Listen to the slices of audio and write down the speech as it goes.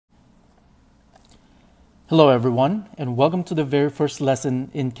Hello everyone, and welcome to the very first lesson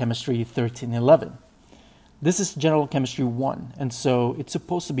in Chemistry 1311. This is General Chemistry 1, and so it's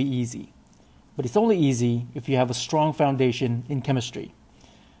supposed to be easy. But it's only easy if you have a strong foundation in chemistry.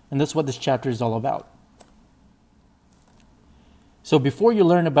 And that's what this chapter is all about. So before you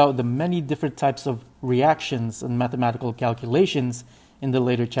learn about the many different types of reactions and mathematical calculations in the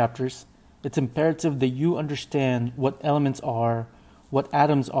later chapters, it's imperative that you understand what elements are, what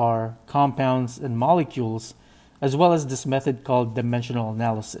atoms are, compounds, and molecules, as well as this method called dimensional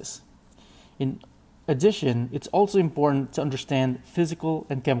analysis. In addition, it's also important to understand physical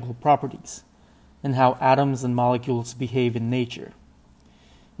and chemical properties, and how atoms and molecules behave in nature.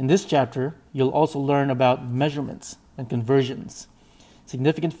 In this chapter, you'll also learn about measurements and conversions,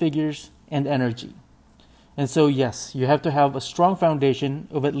 significant figures, and energy. And so yes, you have to have a strong foundation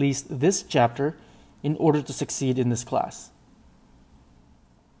of at least this chapter in order to succeed in this class.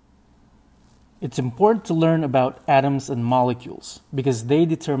 It's important to learn about atoms and molecules because they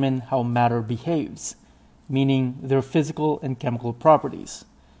determine how matter behaves, meaning their physical and chemical properties.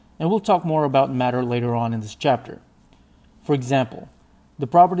 And we'll talk more about matter later on in this chapter. For example, the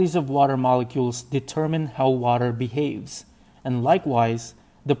properties of water molecules determine how water behaves, and likewise,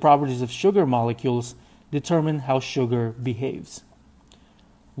 the properties of sugar molecules determine how sugar behaves.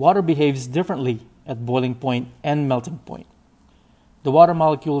 Water behaves differently at boiling point and melting point. The water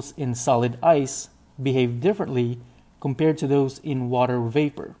molecules in solid ice behave differently compared to those in water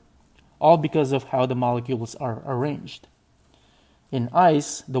vapor, all because of how the molecules are arranged. In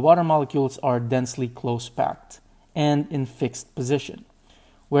ice, the water molecules are densely close-packed and in fixed position,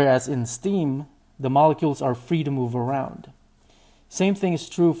 whereas in steam, the molecules are free to move around. Same thing is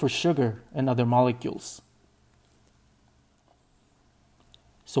true for sugar and other molecules.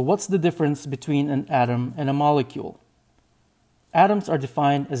 So what's the difference between an atom and a molecule? Atoms are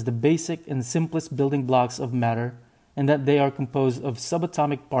defined as the basic and simplest building blocks of matter, and that they are composed of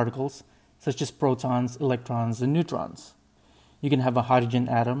subatomic particles such as protons, electrons, and neutrons. You can have a hydrogen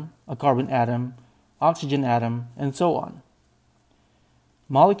atom, a carbon atom, oxygen atom, and so on.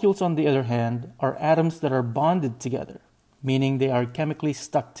 Molecules, on the other hand, are atoms that are bonded together, meaning they are chemically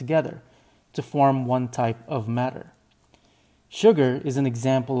stuck together to form one type of matter. Sugar is an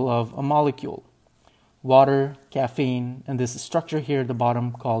example of a molecule. Water, caffeine, and this structure here at the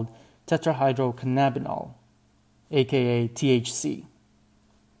bottom called tetrahydrocannabinol, aka THC.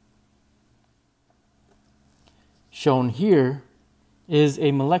 Shown here is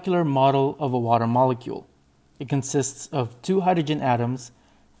a molecular model of a water molecule. It consists of 2 hydrogen atoms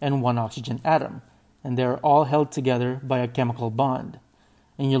and 1 oxygen atom, and they are all held together by a chemical bond.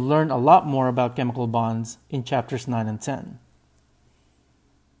 And you'll learn a lot more about chemical bonds in chapters 9 and 10.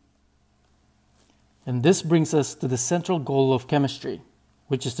 And this brings us to the central goal of chemistry,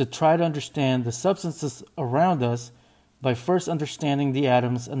 which is to try to understand the substances around us by first understanding the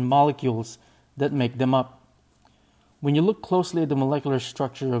atoms and molecules that make them up. When you look closely at the molecular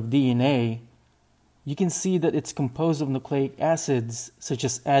structure of DNA, you can see that it's composed of nucleic acids such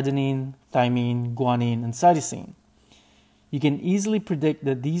as adenine, thymine, guanine, and cytosine. You can easily predict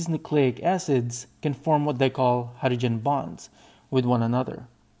that these nucleic acids can form what they call hydrogen bonds with one another.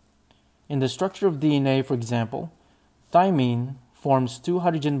 In the structure of DNA, for example, thymine forms 2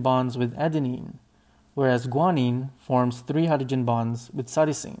 hydrogen bonds with adenine, whereas guanine forms 3 hydrogen bonds with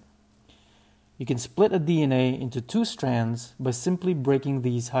cytosine. You can split a DNA into 2 strands by simply breaking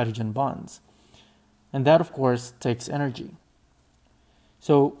these hydrogen bonds. And that, of course, takes energy.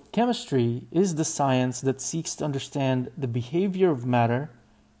 So, chemistry is the science that seeks to understand the behavior of matter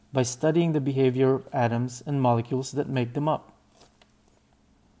by studying the behavior of atoms and molecules that make them up.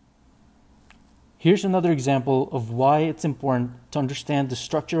 Here's another example of why it's important to understand the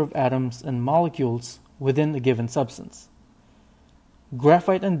structure of atoms and molecules within a given substance.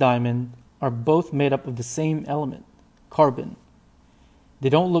 Graphite and diamond are both made up of the same element, carbon. They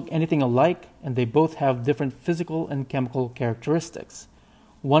don't look anything alike, and they both have different physical and chemical characteristics.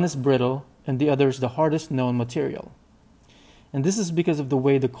 One is brittle, and the other is the hardest known material. And this is because of the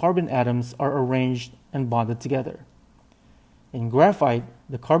way the carbon atoms are arranged and bonded together. In graphite,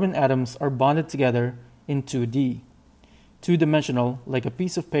 the carbon atoms are bonded together in 2D, two-dimensional, like a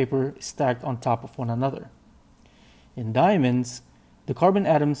piece of paper stacked on top of one another. In diamonds, the carbon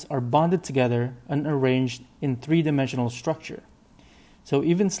atoms are bonded together and arranged in 3-dimensional structure. So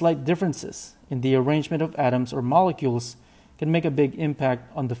even slight differences in the arrangement of atoms or molecules can make a big impact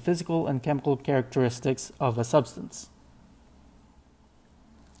on the physical and chemical characteristics of a substance.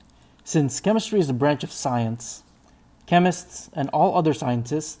 Since chemistry is a branch of science, chemists and all other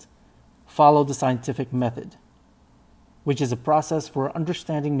scientists follow the scientific method, which is a process for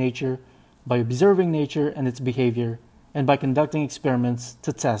understanding nature by observing nature and its behavior, and by conducting experiments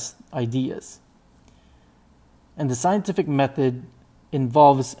to test ideas. And the scientific method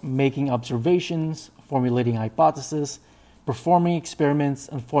involves making observations, formulating hypotheses, performing experiments,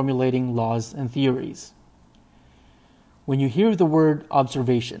 and formulating laws and theories. When you hear the word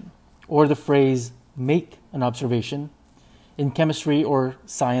observation or the phrase make an observation, in chemistry or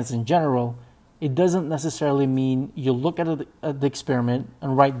science in general, it doesn't necessarily mean you look at the experiment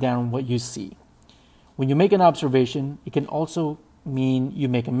and write down what you see. When you make an observation, it can also mean you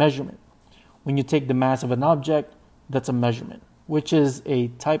make a measurement. When you take the mass of an object, that's a measurement, which is a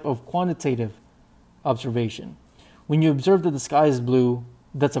type of quantitative observation. When you observe that the sky is blue,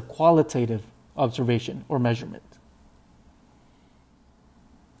 that's a qualitative observation or measurement.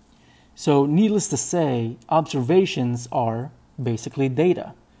 So, needless to say, observations are basically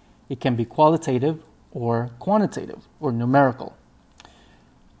data. It can be qualitative or quantitative or numerical.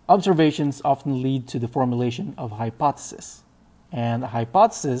 Observations often lead to the formulation of hypotheses. And a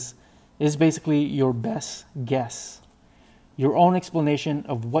hypothesis is basically your best guess, your own explanation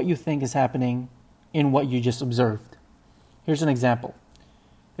of what you think is happening in what you just observed. Here's an example.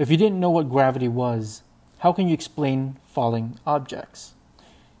 If you didn't know what gravity was, how can you explain falling objects?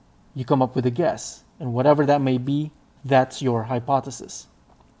 You come up with a guess, and whatever that may be, that's your hypothesis.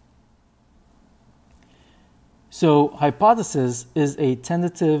 So, hypothesis is a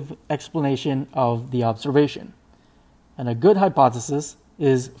tentative explanation of the observation. And a good hypothesis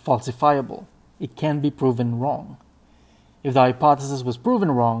is falsifiable. It can be proven wrong. If the hypothesis was proven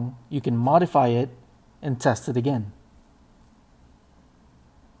wrong, you can modify it and test it again.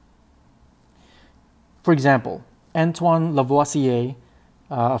 For example, Antoine Lavoisier,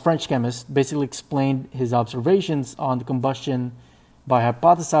 a French chemist, basically explained his observations on the combustion by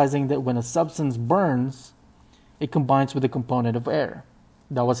hypothesizing that when a substance burns, it combines with a component of air.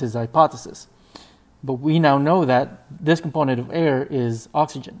 That was his hypothesis. But we now know that this component of air is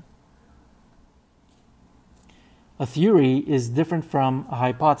oxygen. A theory is different from a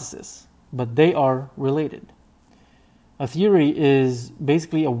hypothesis, but they are related. A theory is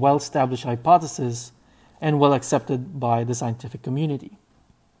basically a well-established hypothesis and well accepted by the scientific community.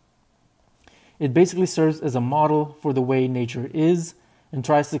 It basically serves as a model for the way nature is and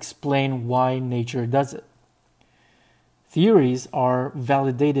tries to explain why nature does it. Theories are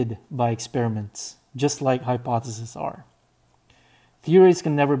validated by experiments, just like hypotheses are. Theories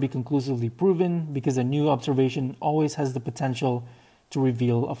can never be conclusively proven because a new observation always has the potential to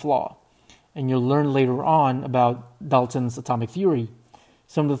reveal a flaw. And you'll learn later on about Dalton's atomic theory.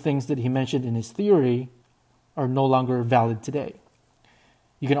 Some of the things that he mentioned in his theory are no longer valid today.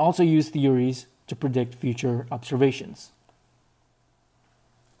 You can also use theories to predict future observations.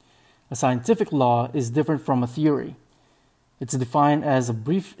 A scientific law is different from a theory. It's defined as a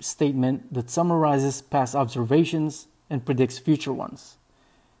brief statement that summarizes past observations and predicts future ones.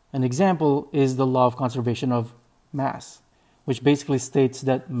 An example is the law of conservation of mass, which basically states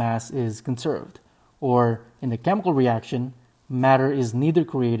that mass is conserved, or in a chemical reaction, matter is neither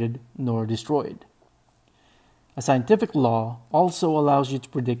created nor destroyed. A scientific law also allows you to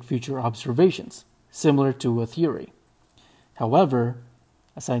predict future observations, similar to a theory. However,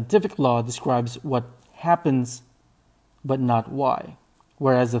 a scientific law describes what happens but not why,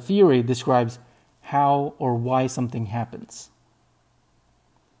 whereas a theory describes how or why something happens.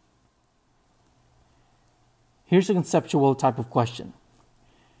 Here's a conceptual type of question.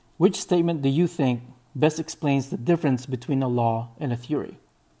 Which statement do you think best explains the difference between a law and a theory?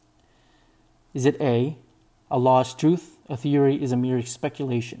 Is it A, a law is truth, a theory is a mere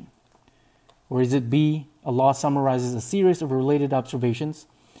speculation? Or is it B, a law summarizes a series of related observations,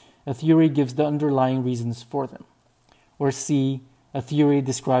 a theory gives the underlying reasons for them? Or C, a theory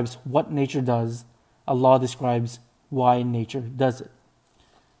describes what nature does, a law describes why nature does it?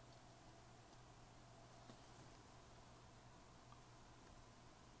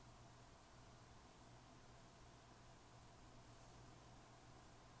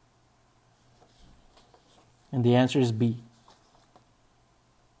 And the answer is B.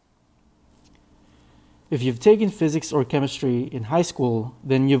 If you've taken physics or chemistry in high school,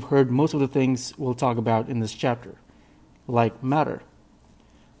 then you've heard most of the things we'll talk about in this chapter, like matter.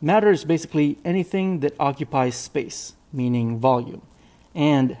 Matter is basically anything that occupies space, meaning volume,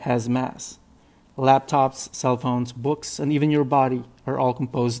 and has mass. Laptops, cell phones, books, and even your body are all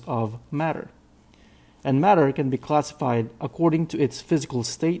composed of matter. And matter can be classified according to its physical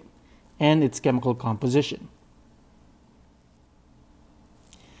state and its chemical composition.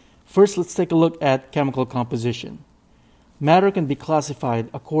 First, let's take a look at chemical composition. Matter can be classified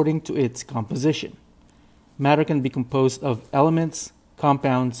according to its composition. Matter can be composed of elements,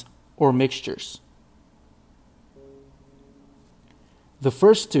 compounds, or mixtures. The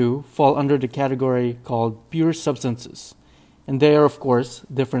first two fall under the category called pure substances, and they are, of course,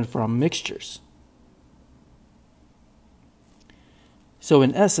 different from mixtures. So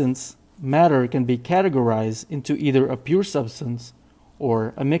in essence, matter can be categorized into either a pure substance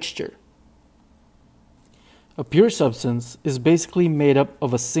or a mixture. A pure substance is basically made up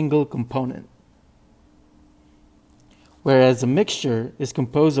of a single component, whereas a mixture is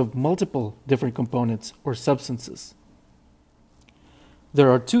composed of multiple different components or substances. There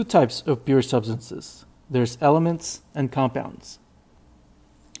are two types of pure substances. There's elements and compounds.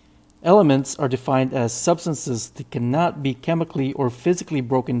 Elements are defined as substances that cannot be chemically or physically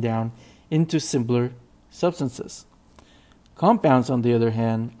broken down into simpler substances. Compounds, on the other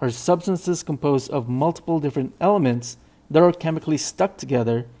hand, are substances composed of multiple different elements that are chemically stuck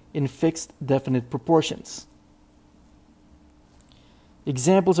together in fixed, definite proportions.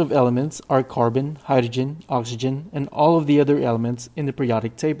 Examples of elements are carbon, hydrogen, oxygen, and all of the other elements in the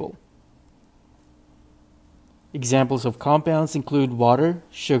periodic table. Examples of compounds include water,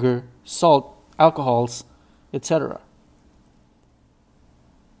 sugar, salt, alcohols, etc.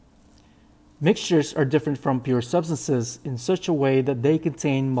 Mixtures are different from pure substances in such a way that they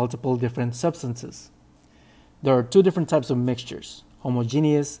contain multiple different substances. There are two different types of mixtures,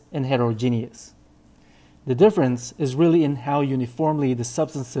 homogeneous and heterogeneous. The difference is really in how uniformly the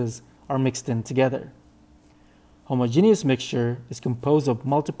substances are mixed in together. Homogeneous mixture is composed of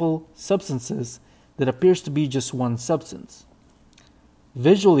multiple substances that appears to be just one substance.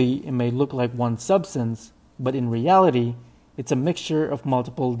 Visually, it may look like one substance, but in reality, it's a mixture of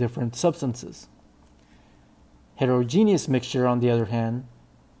multiple different substances. Heterogeneous mixture, on the other hand,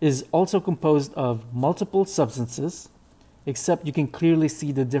 is also composed of multiple substances, except you can clearly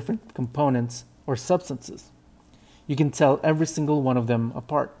see the different components or substances. You can tell every single one of them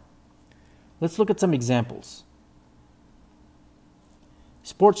apart. Let's look at some examples.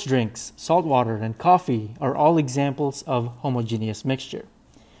 Sports drinks, salt water, and coffee are all examples of homogeneous mixture.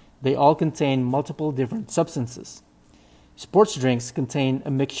 They all contain multiple different substances. Sports drinks contain a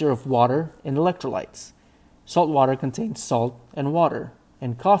mixture of water and electrolytes. Salt water contains salt and water,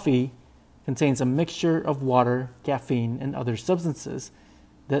 and coffee contains a mixture of water, caffeine, and other substances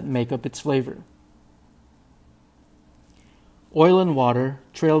that make up its flavor. Oil and water,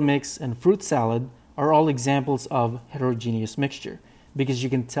 trail mix, and fruit salad are all examples of heterogeneous mixture because you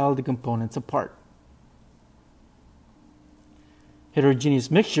can tell the components apart. Heterogeneous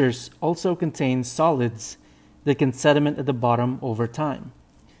mixtures also contain solids that can sediment at the bottom over time.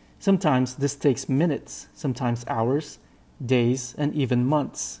 Sometimes this takes minutes, sometimes hours, days, and even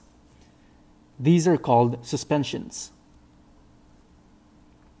months. These are called suspensions.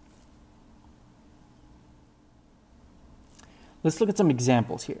 Let's look at some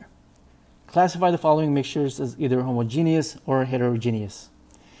examples here. Classify the following mixtures as either homogeneous or heterogeneous.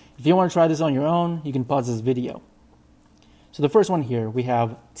 If you want to try this on your own, you can pause this video. So the first one here, we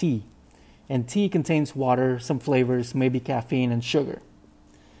have tea. And tea contains water, some flavors, maybe caffeine, and sugar.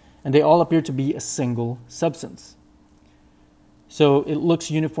 And they all appear to be a single substance. So it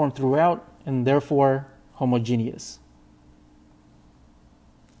looks uniform throughout and therefore homogeneous.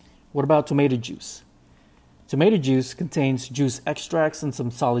 What about tomato juice? Tomato juice contains juice extracts and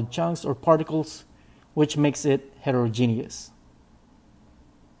some solid chunks or particles, which makes it heterogeneous.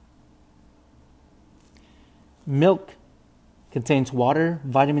 Milk contains water,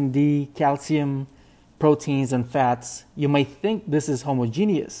 vitamin D, calcium, proteins, and fats. You might think this is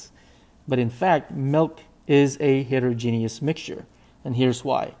homogeneous, but in fact, milk is a heterogeneous mixture, and here's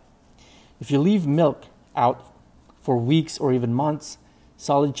why. If you leave milk out for weeks or even months,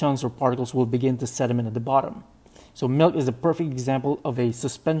 solid chunks or particles will begin to sediment at the bottom. So milk is a perfect example of a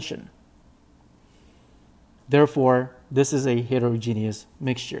suspension. Therefore, this is a heterogeneous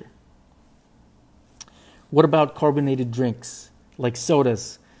mixture. What about carbonated drinks, like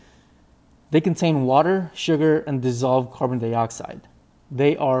sodas? They contain water, sugar, and dissolved carbon dioxide.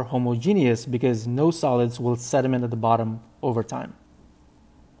 They are homogeneous because no solids will sediment at the bottom over time.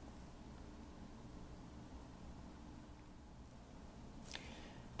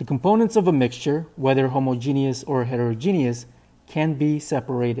 The components of a mixture, whether homogeneous or heterogeneous, can be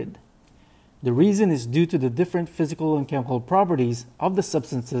separated. The reason is due to the different physical and chemical properties of the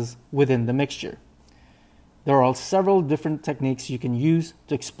substances within the mixture. There are several different techniques you can use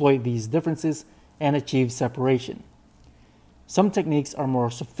to exploit these differences and achieve separation. Some techniques are more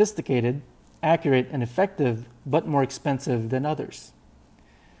sophisticated, accurate, and effective, but more expensive than others.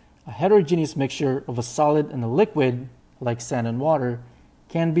 A heterogeneous mixture of a solid and a liquid, like sand and water,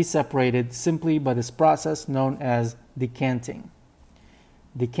 can be separated simply by this process known as decanting.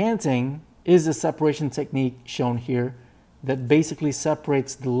 Decanting is a separation technique shown here that basically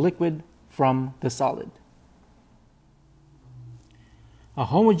separates the liquid from the solid. A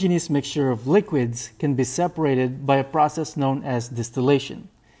homogeneous mixture of liquids can be separated by a process known as distillation.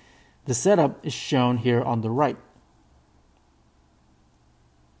 The setup is shown here on the right.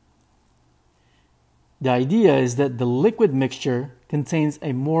 The idea is that the liquid mixture contains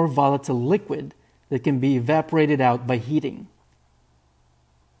a more volatile liquid that can be evaporated out by heating.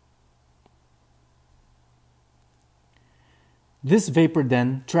 This vapor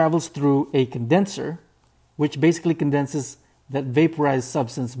then travels through a condenser, which basically condenses that vaporized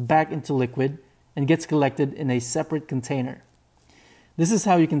substance back into liquid and gets collected in a separate container. This is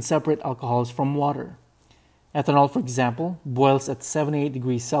how you can separate alcohols from water. Ethanol, for example, boils at 78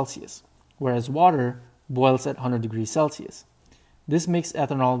 degrees Celsius, whereas water boils at 100 degrees Celsius. This makes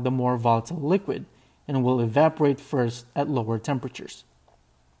ethanol the more volatile liquid and will evaporate first at lower temperatures.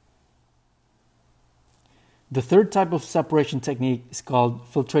 The third type of separation technique is called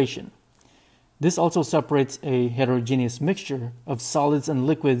filtration. This also separates a heterogeneous mixture of solids and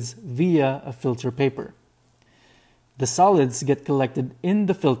liquids via a filter paper. The solids get collected in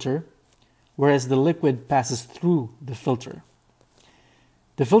the filter, whereas the liquid passes through the filter.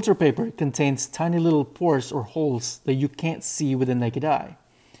 The filter paper contains tiny little pores or holes that you can't see with the naked eye.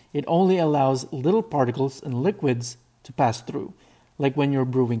 It only allows little particles and liquids to pass through, like when you're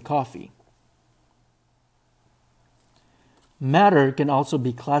brewing coffee. Matter can also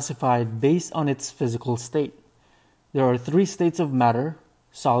be classified based on its physical state. There are 3 states of matter: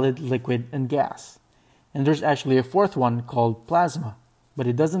 solid, liquid, and gas. And there's actually a 4th one called plasma, but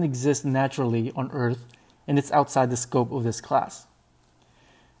it doesn't exist naturally on Earth, and it's outside the scope of this class.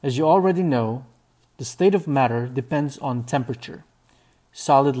 As you already know, the state of matter depends on temperature.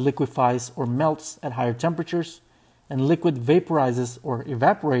 Solid liquefies or melts at higher temperatures, and liquid vaporizes or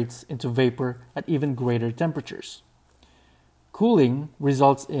evaporates into vapor at even greater temperatures. Cooling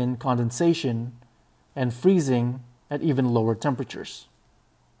results in condensation and freezing at even lower temperatures.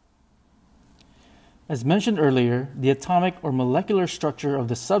 As mentioned earlier, the atomic or molecular structure of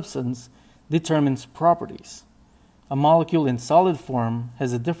the substance determines properties. A molecule in solid form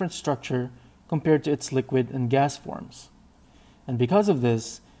has a different structure compared to its liquid and gas forms. And because of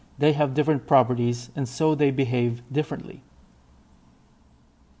this, they have different properties, and so they behave differently.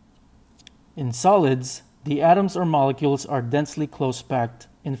 In solids, the atoms or molecules are densely close-packed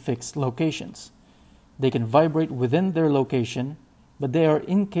in fixed locations. They can vibrate within their location, but they are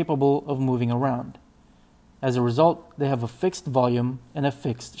incapable of moving around. As a result, they have a fixed volume and a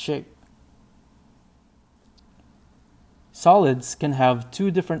fixed shape. Solids can have 2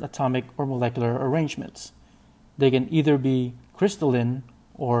 different atomic or molecular arrangements. They can either be crystalline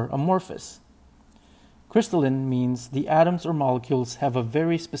or amorphous. Crystalline means the atoms or molecules have a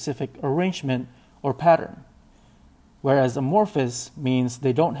very specific arrangement or pattern, whereas amorphous means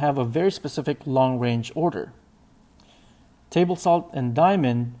they don't have a very specific long-range order. Table salt and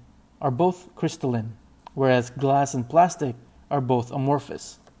diamond are both crystalline, whereas glass and plastic are both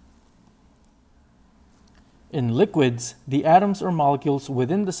amorphous. In liquids, the atoms or molecules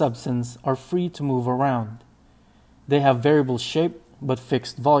within the substance are free to move around. They have variable shape but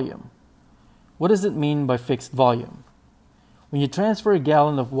fixed volume. What does it mean by fixed volume? When you transfer a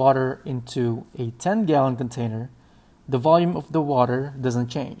gallon of water into a 10-gallon container, the volume of the water doesn't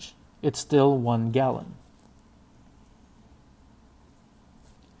change. It's still 1 gallon.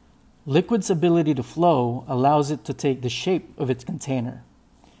 Liquid's ability to flow allows it to take the shape of its container.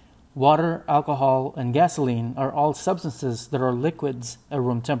 Water, alcohol, and gasoline are all substances that are liquids at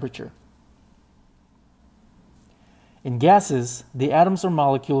room temperature. In gases, the atoms or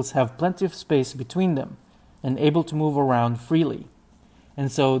molecules have plenty of space between them and able to move around freely,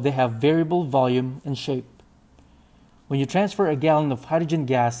 and so they have variable volume and shape. When you transfer a gallon of hydrogen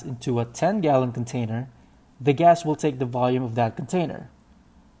gas into a 10-gallon container, the gas will take the volume of that container.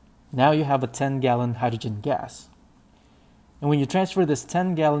 Now you have a 10-gallon hydrogen gas. And when you transfer this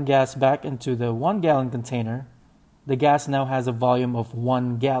 10-gallon gas back into the 1-gallon container, the gas now has a volume of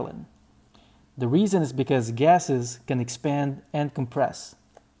 1 gallon. The reason is because gases can expand and compress.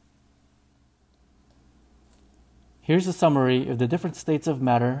 Here's a summary of the different states of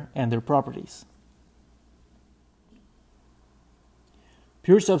matter and their properties.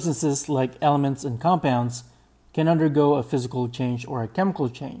 Pure substances like elements and compounds can undergo a physical change or a chemical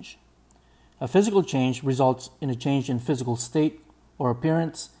change. A physical change results in a change in physical state or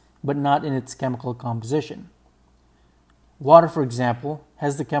appearance, but not in its chemical composition. Water, for example,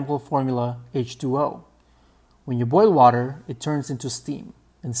 has the chemical formula H2O. When you boil water, it turns into steam,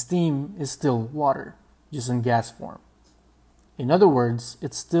 and steam is still water, just in gas form. In other words,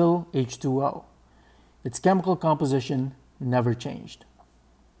 it's still H2O. Its chemical composition never changed.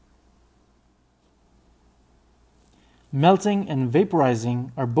 Melting and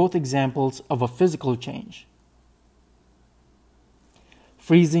vaporizing are both examples of a physical change.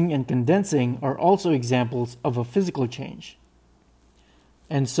 Freezing and condensing are also examples of a physical change.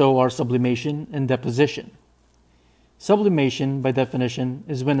 And so are sublimation and deposition. Sublimation, by definition,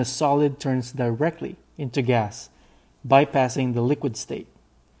 is when a solid turns directly into gas, bypassing the liquid state.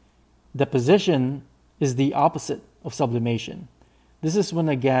 Deposition is the opposite of sublimation. This is when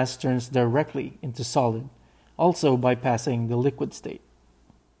a gas turns directly into solid, also bypassing the liquid state.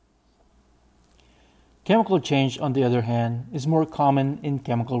 Chemical change, on the other hand, is more common in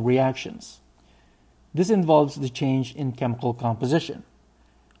chemical reactions. This involves the change in chemical composition.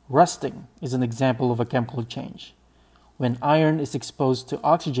 Rusting is an example of a chemical change. When iron is exposed to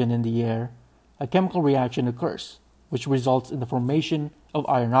oxygen in the air, a chemical reaction occurs, which results in the formation of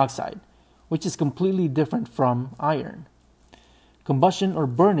iron oxide, which is completely different from iron. Combustion or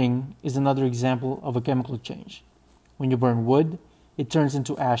burning is another example of a chemical change. When you burn wood, it turns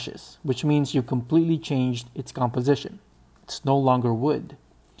into ashes, which means you've completely changed its composition. It's no longer wood.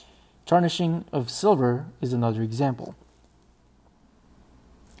 Tarnishing of silver is another example.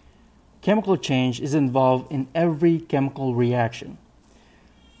 Chemical change is involved in every chemical reaction.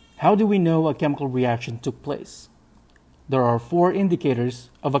 How do we know a chemical reaction took place? There are 4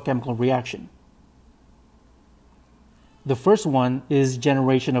 indicators of a chemical reaction. The first one is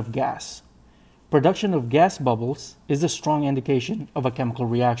generation of gas. Production of gas bubbles is a strong indication of a chemical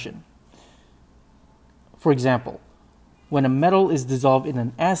reaction. For example, when a metal is dissolved in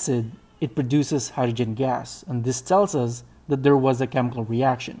an acid, it produces hydrogen gas, and this tells us that there was a chemical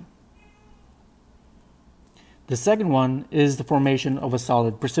reaction. The second one is the formation of a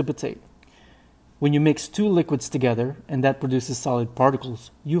solid precipitate. When you mix 2 liquids together and that produces solid particles,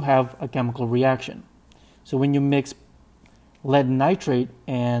 you have a chemical reaction. So when you mix lead nitrate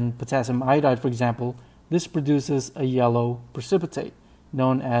and potassium iodide, for example, this produces a yellow precipitate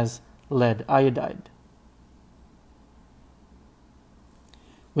known as lead iodide.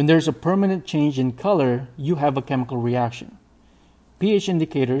 When there's a permanent change in color, you have a chemical reaction. pH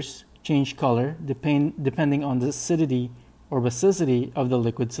indicators change color depending on the acidity or basicity of the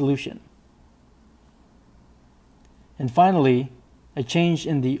liquid solution. And finally, a change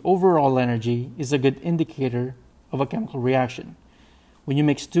in the overall energy is a good indicator of a chemical reaction. When you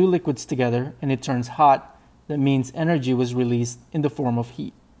mix 2 liquids together and it turns hot, that means energy was released in the form of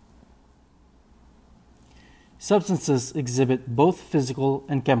heat. Substances exhibit both physical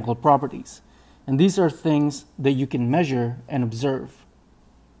and chemical properties, and these are things that you can measure and observe.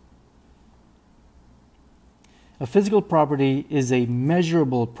 A physical property is a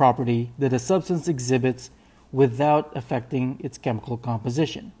measurable property that a substance exhibits without affecting its chemical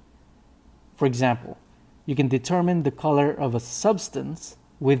composition. For example, you can determine the color of a substance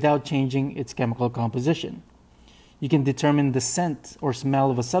without changing its chemical composition. You can determine the scent or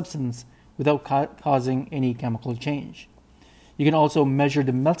smell of a substance without causing any chemical change. You can also measure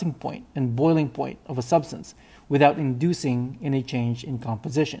the melting point and boiling point of a substance without inducing any change in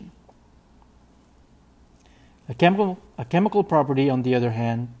composition. A chemical property, on the other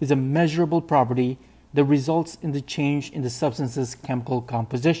hand, is a measurable property that results in the change in the substance's chemical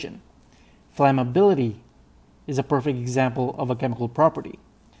composition. Flammability is a perfect example of a chemical property.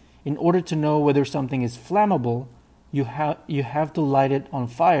 In order to know whether something is flammable, you have to light it on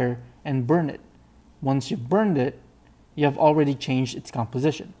fire and burn it. Once you've burned it, you have already changed its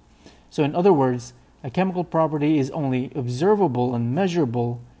composition. So in other words, a chemical property is only observable and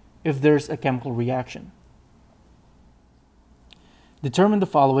measurable if there's a chemical reaction. Determine the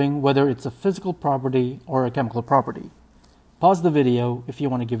following whether it's a physical property or a chemical property. Pause the video if you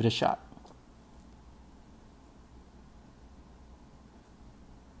want to give it a shot.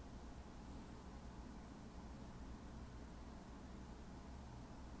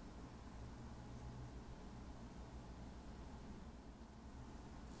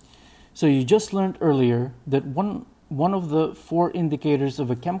 So you just learned earlier that one of the 4 indicators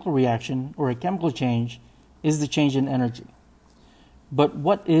of a chemical reaction or a chemical change is the change in energy. But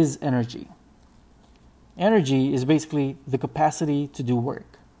what is energy? Energy is basically the capacity to do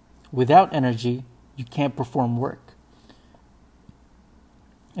work. Without energy, you can't perform work.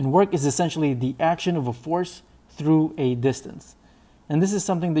 And work is essentially the action of a force through a distance. And this is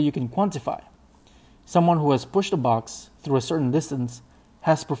something that you can quantify. Someone who has pushed a box through a certain distance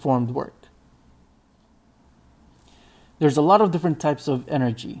has performed work. There's a lot of different types of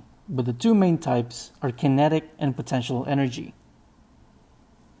energy, but the 2 main types are kinetic and potential energy.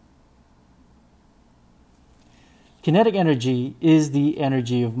 Kinetic energy is the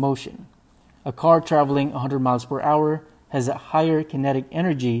energy of motion. A car traveling 100 miles per hour has a higher kinetic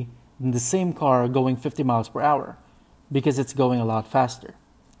energy than the same car going 50 miles per hour because it's going a lot faster.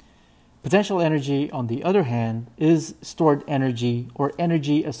 Potential energy, on the other hand, is stored energy or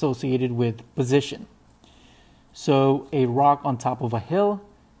energy associated with position. So a rock on top of a hill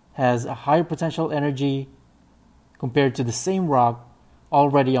has a higher potential energy compared to the same rock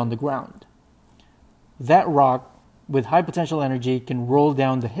already on the ground. That rock with high potential energy can roll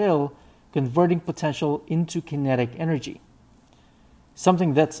down the hill, converting potential into kinetic energy.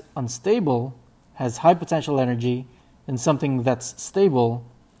 Something that's unstable has high potential energy, and something that's stable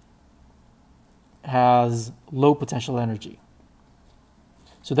has low potential energy.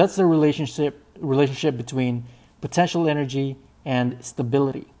 So that's the relationship between potential energy and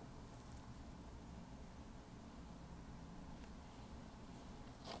stability.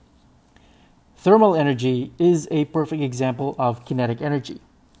 Thermal energy is a perfect example of kinetic energy.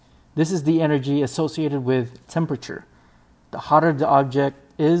 This is the energy associated with temperature. The hotter the object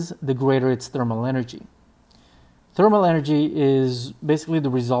is, the greater its thermal energy. Thermal energy is basically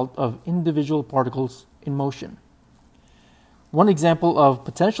the result of individual particles in motion. One example of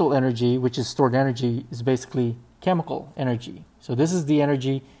potential energy, which is stored energy, is basically chemical energy. So this is the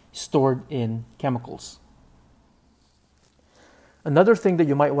energy stored in chemicals. Another thing that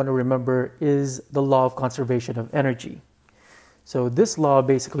you might want to remember is the law of conservation of energy. So this law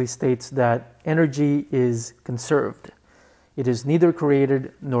basically states that energy is conserved. It is neither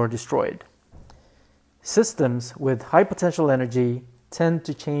created nor destroyed. Systems with high potential energy tend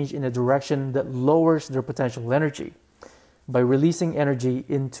to change in a direction that lowers their potential energy by releasing energy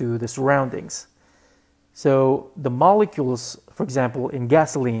into the surroundings. So the molecules, for example, in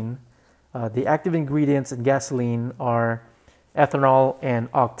gasoline, the active ingredients in gasoline are ethanol and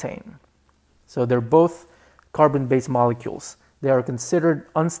octane. So they're both carbon-based molecules. They are considered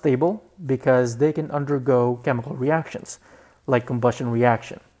unstable because they can undergo chemical reactions, like combustion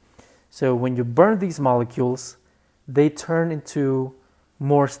reaction. So when you burn these molecules, they turn into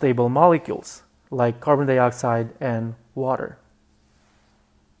more stable molecules, like carbon dioxide and water.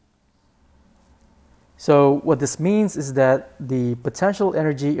 So what this means is that the potential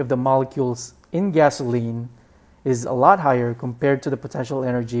energy of the molecules in gasoline is a lot higher compared to the potential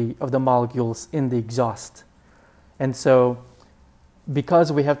energy of the molecules in the exhaust. And so,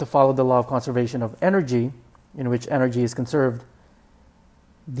 because we have to follow the law of conservation of energy, in which energy is conserved,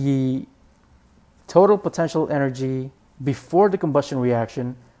 the total potential energy before the combustion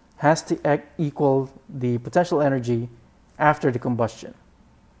reaction has to equal the potential energy after the combustion.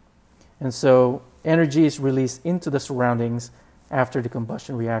 And so, energy is released into the surroundings after the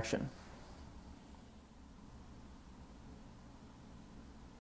combustion reaction.